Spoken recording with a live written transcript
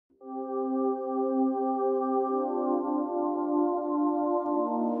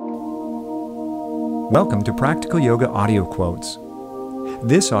Welcome to Practical Yoga Audio Quotes.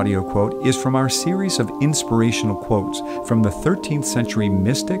 This audio quote is from our series of inspirational quotes from the 13th century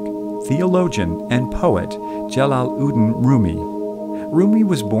mystic, theologian, and poet Jalaluddin Rumi. Rumi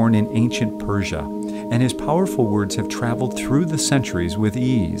was born in ancient Persia, and his powerful words have traveled through the centuries with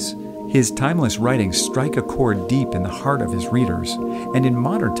ease. His timeless writings strike a chord deep in the heart of his readers, and in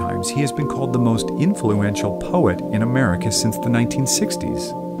modern times he has been called the most influential poet in America since the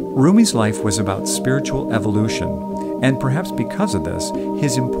 1960s. Rumi's life was about spiritual evolution, and perhaps because of this,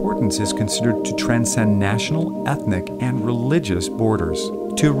 his importance is considered to transcend national, ethnic, and religious borders.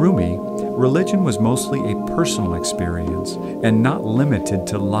 To Rumi, religion was mostly a personal experience and not limited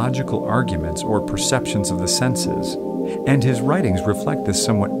to logical arguments or perceptions of the senses, and his writings reflect this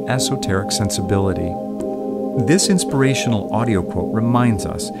somewhat esoteric sensibility. This inspirational audio quote reminds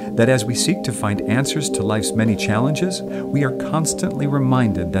us that as we seek to find answers to life's many challenges, we are constantly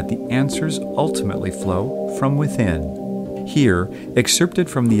reminded that the answers ultimately flow from within. Here, excerpted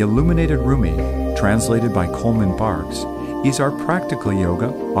from the Illuminated Rumi, translated by Coleman Barks, is our Practical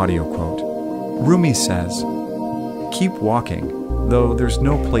Yoga audio quote. Rumi says, "Keep walking, though there's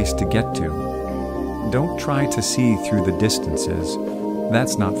no place to get to. Don't try to see through the distances.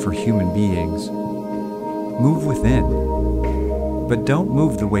 That's not for human beings. Move within, but don't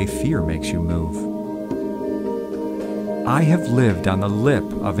move the way fear makes you move. I have lived on the lip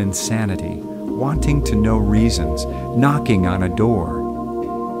of insanity, wanting to know reasons, knocking on a door.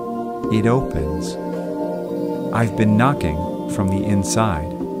 It opens. I've been knocking from the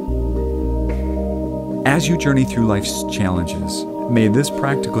inside." As you journey through life's challenges, may this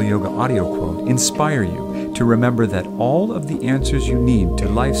Practical Yoga audio quote inspire you to remember that all of the answers you need to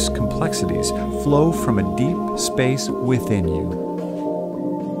life's complexities flow from a deep space within you.